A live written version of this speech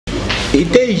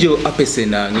Itejo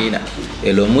apesena ngina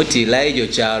elo muti laijo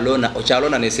chalo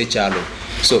na nese chalo.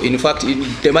 So in fact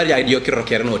temari ya dio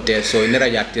kirokere no Teso inera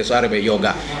ya Teso arebe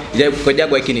yoga ja ko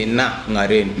jagwa kini na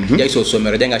ngaren ja so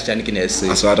somero janga chani kines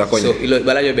so ilo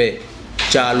balajo be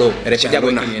chalo ere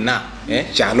jagwa kini na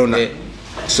chalo na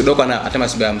so do kana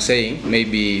atamas be I'm saying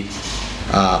maybe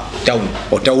town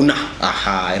or tauna.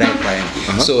 Aha,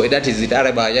 right. So that is it.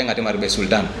 Araba yanga temari be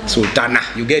sultana.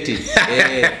 You get it?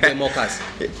 Mokas.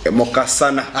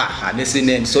 Mokasana. Aha,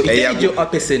 nesine. So itejo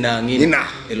apesena ngina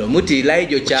elo muti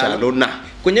laijo chalo na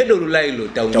kwenye doru lailo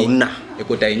tauna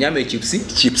ekota inyame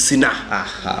chipsina.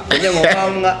 Aha, kwenye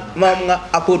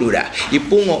mamnga apodura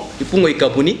ipungo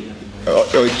ikapuni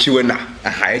chiwena.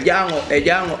 Aha,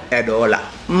 ejango Edolla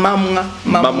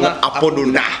mamnga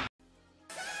apoduna.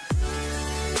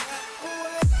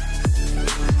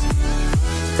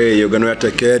 Hey, you're gonna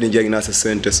take care of Nasa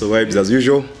Center so vibes as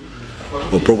usual.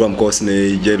 Our program course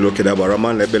ni J located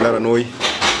Baraman Lebelara Noi.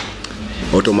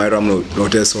 Auto my ram no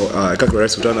Teso Kakura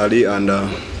Sultan Ali, and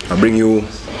I bring you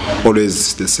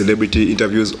always the celebrity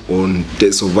interviews on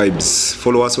Teso Vibes.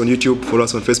 Follow us on YouTube, follow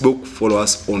us on Facebook, follow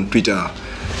us on Twitter.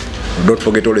 Don't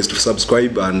forget always to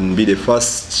subscribe and be the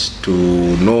first to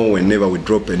know whenever we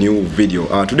drop a new video.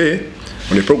 Today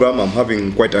on the program I'm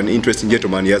having quite an interesting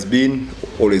gentleman. He has been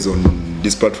always on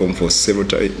this platform for several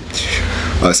times.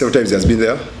 Several times he has been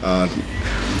there,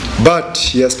 but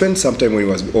he has spent some time when he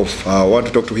was off. I want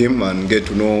to talk to him and get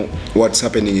to know what's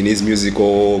happening in his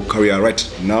musical career right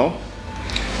now.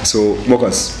 So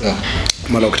Mokas,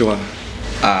 malokitwa.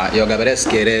 Yoga beres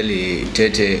kereli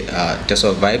tete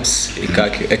Teso Vibes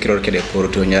ekirorkede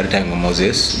porto nyari tango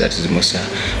Moses, that is Musa,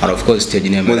 and of course stage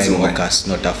name Mokas,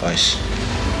 not Tafash.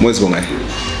 Mwezi bonga.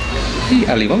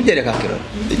 Ali mamjere kakiro.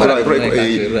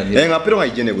 Ngapiro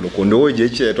ngajene gulo kondo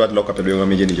ojeche twat loka pebe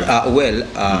ngamejeni jo. Well,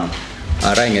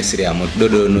 Arang Siriam,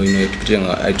 Dodo no I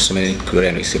to so many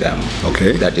Korean Siriam.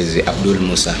 Okay. That is Abdul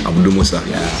Musa.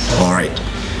 Yeah. All right.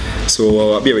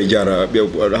 So how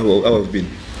have been?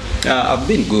 I've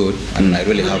been good, and I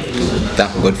really have to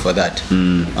thank God for that.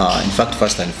 In fact,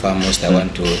 first and foremost, I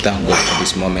want to thank God for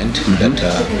this moment. That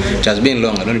it has been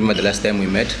long. I don't remember the last time we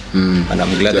met, and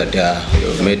I'm glad that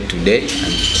we've met today, and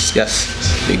it's just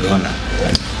a big honor.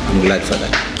 I'm glad for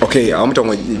that. Okay, I'm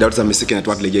talking about that. I'm mistaken at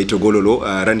what Leja Togololo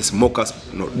runs Mokas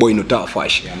boy no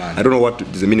Tafash. I don't know what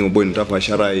is the meaning of boy no Tafash.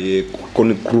 What is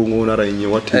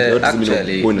the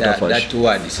meaning of boy no Tafash? That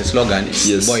word is a slogan.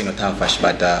 It's boy no Tafash,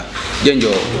 but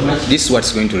Genjo, this is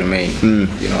what's going to remain.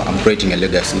 You know, I'm creating a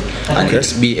legacy, and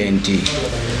it's BNT.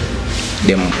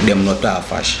 Them not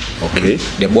Tafash. Okay.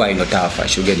 The boy not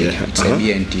Tafash. You get it? It's a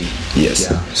BNT.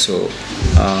 Yes. Yeah. So,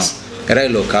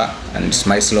 Railoka, and it's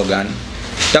my slogan.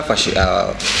 Tafash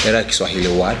era Kiswahili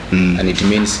word, and it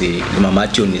means the mama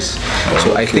tunis.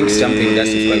 So I think something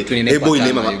that's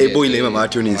boy mama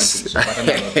tunis.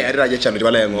 Era je chano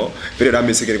twala yango pero da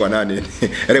music kwa nani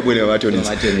era boy mama tunis.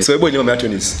 So boy mama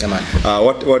tunis.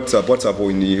 What's up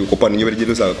in ukopani nyebe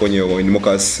jilusa kwenye in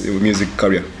Mokas music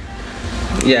career?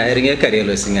 Yeah, eringe career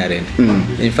lo singaren.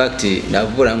 In fact,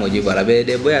 navura ngoji barabe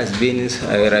the boy has been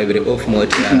very off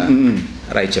mode.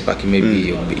 Right, Chapaki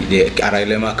maybe the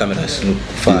Arailema cameras look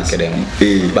far academy,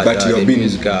 but the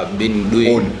music I've been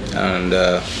doing, and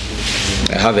I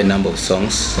have a number of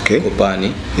songs. Okay.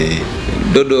 Kopani,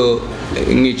 Dodo,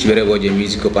 English very good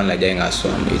music Kopan like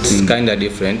it's kind of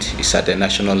different. It's at a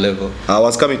national level. I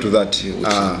was coming to that.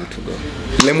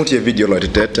 Let me a video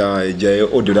like that.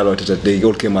 Audio they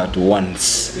all came at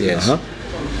once. Yes.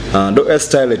 Do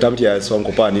style it song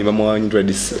Kopani. Mama into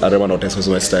this Araman or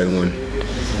Teso style one.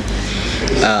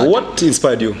 What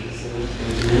inspired you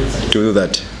to do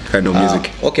that kind of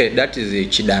music? Okay, that is the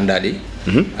Chidandadi,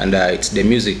 and it's the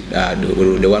music,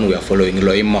 the one we are following,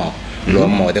 Loimo.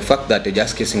 The fact that they're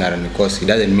just kissing around because it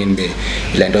doesn't mean the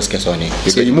Landos Kesoni.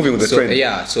 So you're moving with the trend?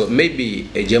 Yeah, so maybe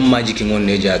a gem magic in one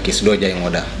nature kiss doja in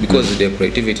order because the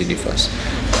creativity differs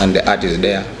and the art is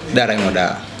there. That in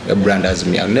order. A brand as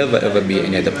me, I'll never ever be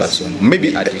any other person.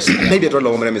 Maybe artist. Maybe at all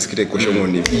long time is question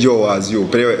only. Yo as you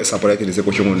pay support like this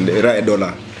question only.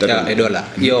 Edolla. Yeah, Edolla.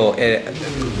 Yo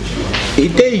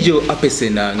itejo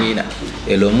apesena ngina.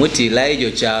 Elo muti laijo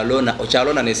chalo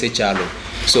na nese chalo.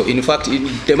 So in fact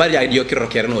temari ya dio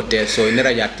kirokere no Teso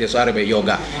inera ya Teso arebe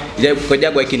yoga. Je ko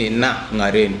jagwa kini na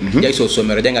ngaren. Je so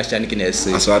somero janga chani kines.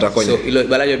 So ilo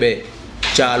balajo be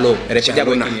chalo ere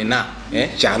jagwa kini na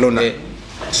chalo na.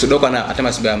 So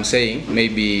I'm saying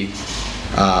maybe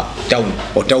town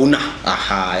or tauna.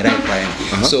 aha right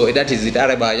fine. So that is it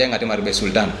araba yanga temaribe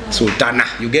sultana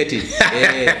you get it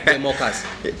mokas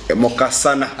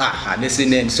mokasana aha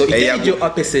nesinen so ijo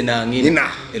apesena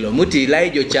ngina elo muti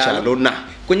laijo chalona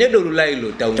kwenye doru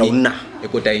lailo tauna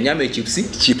ekota inyame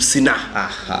chipsina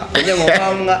aha kwenye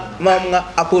mamnga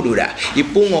apodura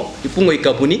ipungo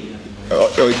ikapuni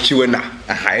chiwena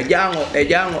aha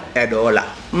ejango edolla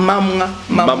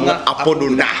mamnga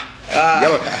apoduna.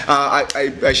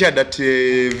 I shared that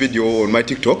video on my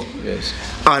TikTok. Yes.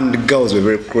 And the girls were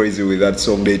very crazy with that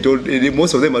song. They told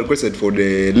most of them requested for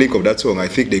the link of that song. I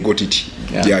think they got it.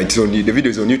 Yeah, it's on the video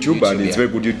is on YouTube and it's very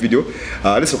good video.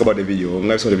 Let's talk about the video.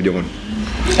 Let's watch the video one.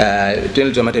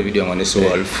 Tell the video on this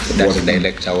Wolf. That's the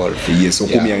director Wolf. Yes. So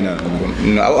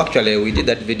no, actually we did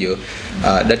that video.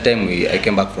 That time I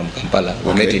came back from Kampala.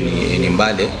 We met in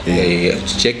Mbale.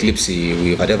 Check clips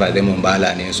we whatever them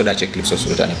Mbala and so that check clips also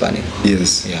Tanipani.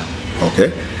 Yes. Yeah.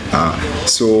 Okay.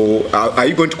 So are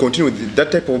you going to continue with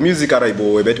that type of music?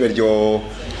 Araibo, bet your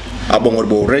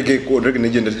reggae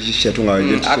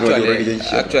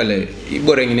actually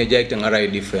Iboreng in Jaik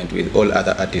different with all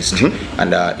other artists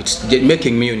and it's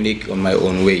making me unique on my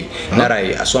own way.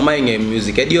 Narai aswamaing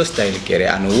music edio style kere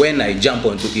and when I jump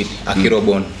onto it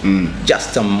akirobon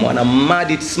just wanna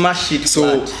mad it smash it.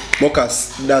 So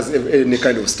Mokas does any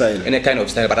kind of style? Any kind of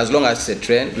style, but as long as it's a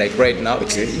trend, like right now,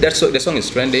 the song is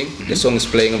trending, the song is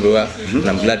playing everywhere, and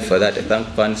I'm glad for that. I thank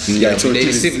fans. Yeah, they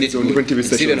received it on different TV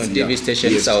stations. Even on TV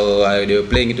stations, yes. So they were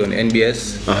playing it on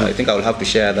NBS. I think I will have to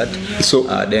share that. So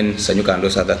then Sanyuka and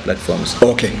those other platforms.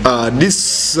 Okay.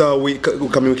 This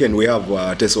coming weekend we have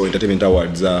Teso Entertainment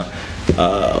Awards.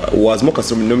 Was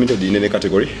Mokas nominated in any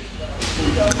category?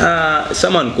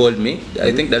 Someone called me.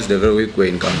 I think that's the very week we're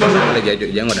in Kampala.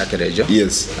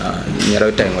 Yes.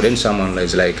 Then someone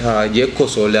is like, but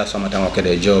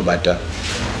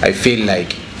I feel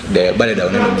like the body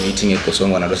down meeting a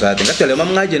song and other thing. Actually,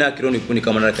 Mamajina Kironi Puni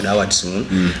Kamana Award soon.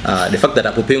 The fact that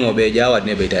a Puping or Beja would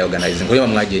never organizing. What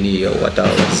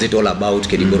is it all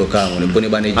about? And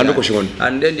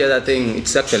then the other thing,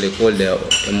 it's actually called the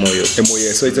Moyo.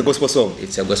 So it's a gospel song.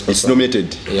 It's a gospel it's song.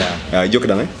 Nominated. Yeah.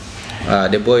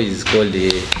 The boy is called the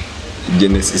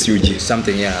Genesis UG.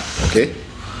 Something, yeah. Okay.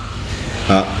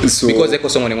 So because the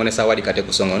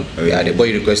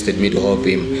boy requested me to help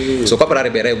him. So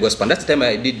gospel. That's the time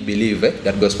I did believe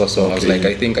that gospel song. I was like,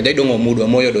 I think I don't know mood or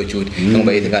moyo do shoot.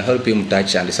 But I can help him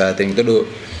touch and this other thing.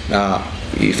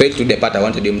 He failed to do the part I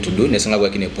wanted him to do. Next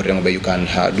work in a program where you can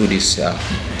do this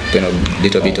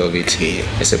little bit of it.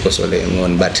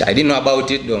 But I didn't know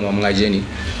about it.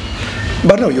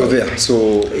 But now you're there,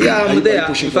 so yeah, I'm there.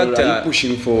 In fact, are you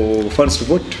pushing for fans to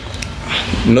vote?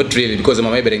 Not really, because I'm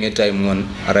maybe time on.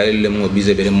 I'm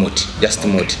busy very much, just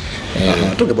much.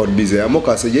 Talk about busy.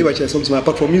 Mokas, you ever something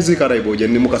apart from music?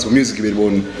 Mokas for music,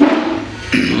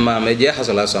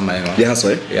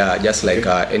 yeah, just like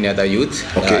any other youth,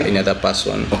 any other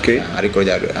person. Okay.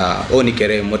 Oni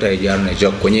kere mota ejarne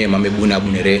job kwenye mamebuna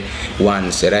bunere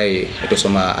one serai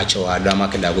etosoma achawa drama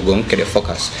kenda gogong kede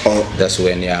focus. That's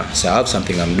when so I have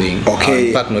something I'm doing. Okay.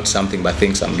 In fact, not something but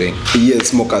things I'm doing.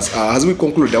 Yes, Mokas. As we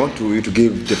conclude, I want you to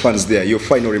give the fans there your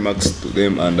final remarks to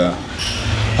them and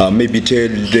maybe tell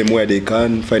them where they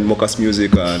can find Mokas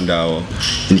music and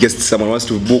in case someone wants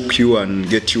to book you and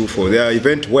get you for their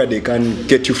event, where they can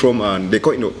get you from and they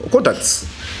contacts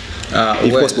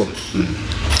if possible.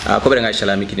 Koberenga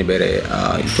shalamiki ni bere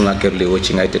tunga kerli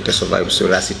watching Teso vibes so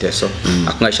rasi Teso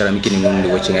akunga shalamiki ni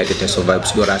mungu watching Teso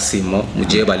vibes do rasimo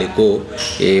mujeba leko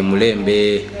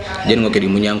mulembe jengo kedi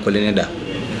munyanko leneda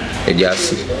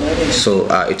ejasi so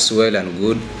it's well and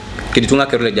good. Kiditunga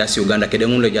kerule just Uganda,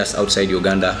 kedengunle just outside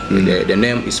Uganda. The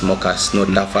name is Mokas, not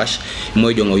Tafash.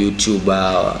 Mojongo YouTube,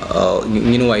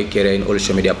 nginwa ikere in all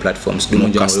social media platforms.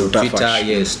 Mojongo Twitter,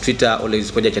 yes, Twitter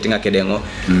always poja chattinga kedengo.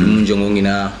 Mojongo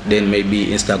ngina, then maybe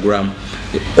Instagram.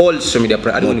 All social media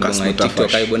platforms. I don't know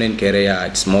TikTok. I bonen kere ya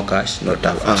it's Mokas, not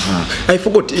Tafash. I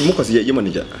forgot Mokas is your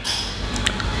manager.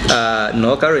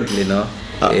 No, currently no.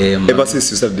 Ever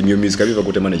since you started the new music, have you ever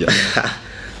got a manager?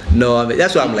 No, I mean,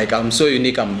 that's why I'm like, I'm so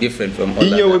unique, I'm different from all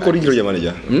your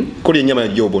manager?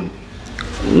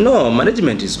 No,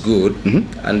 management is good,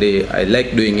 and I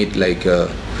like doing it like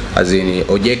as in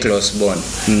OJ Close born.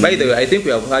 By the way, I think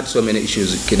we have had so many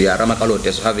issues.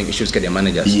 Ramakalotes having issues with their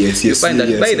managers. Yes. You find that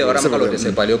by the way, Ramakalotes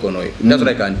that's what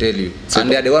I can tell you. So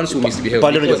and they are the ones who misbehave.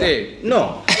 Because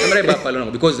no,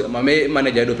 because my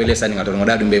manager do pele sending out on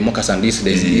Mokas and this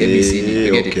days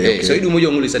ABC. So you do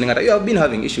mujo sending out. You have been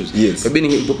having issues. Yes. You've been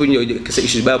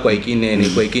issues by kwa ikine.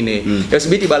 Yes,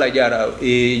 biti bala jara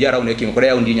uneki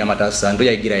mkorea undinya matasa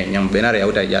ndoya igira nyam benare ya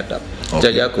utajata.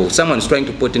 Okay. Someone's trying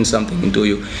to put in something into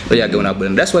you.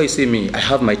 That's why you see me. I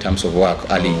have my terms of work.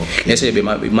 Okay.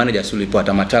 My managers will report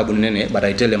but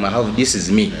I tell them this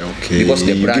is me. Okay. Because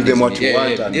the brand give them what you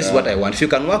want. This is what I want. If you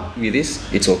can work with this,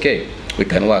 it's okay. We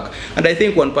can work. And I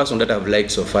think one person that I've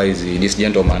liked so far is this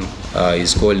gentleman.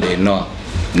 He's called Noah.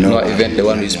 Noah event, the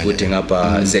one who is putting up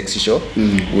a Zex show.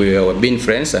 We were been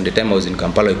friends, and the time I was in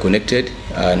Kampala, we connected,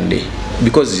 and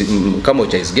because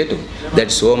Kamocha is ghetto,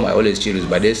 that's home. I always chill with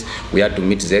Bades. We had to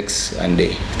meet Zex, and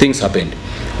things happened.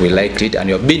 We liked it, and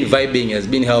you've been vibing. He has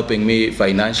been helping me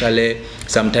financially.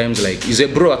 Sometimes, like, he's a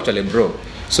bro, actually, bro.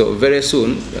 So very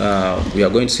soon we are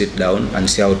going to sit down and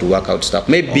see how to work out stuff.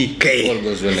 Maybe all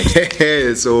goes well next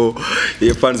time. So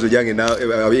your fans will young now.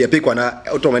 You pick one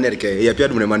automatic. You appear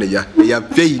to the manager. You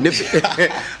pay.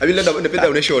 I mean, let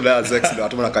the show that Zex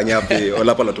atumana kanyapi or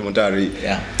lapala tumontari.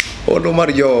 Yeah. No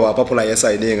matter your popular yes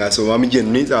I so I want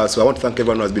to thank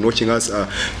everyone who has been watching us.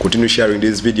 Continue sharing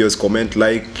these videos, comment,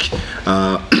 like,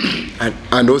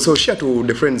 and also share to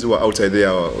the friends who are outside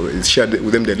there. Share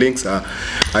with them the links.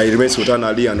 I remain Sultan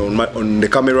Ali, and on the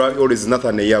camera always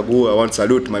Nathan Yagu. I want to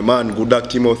salute my man Gudak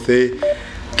Timothy,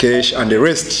 Kesh, and the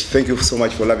rest. Thank you so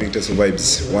much for loving Teso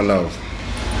Vibes. One love.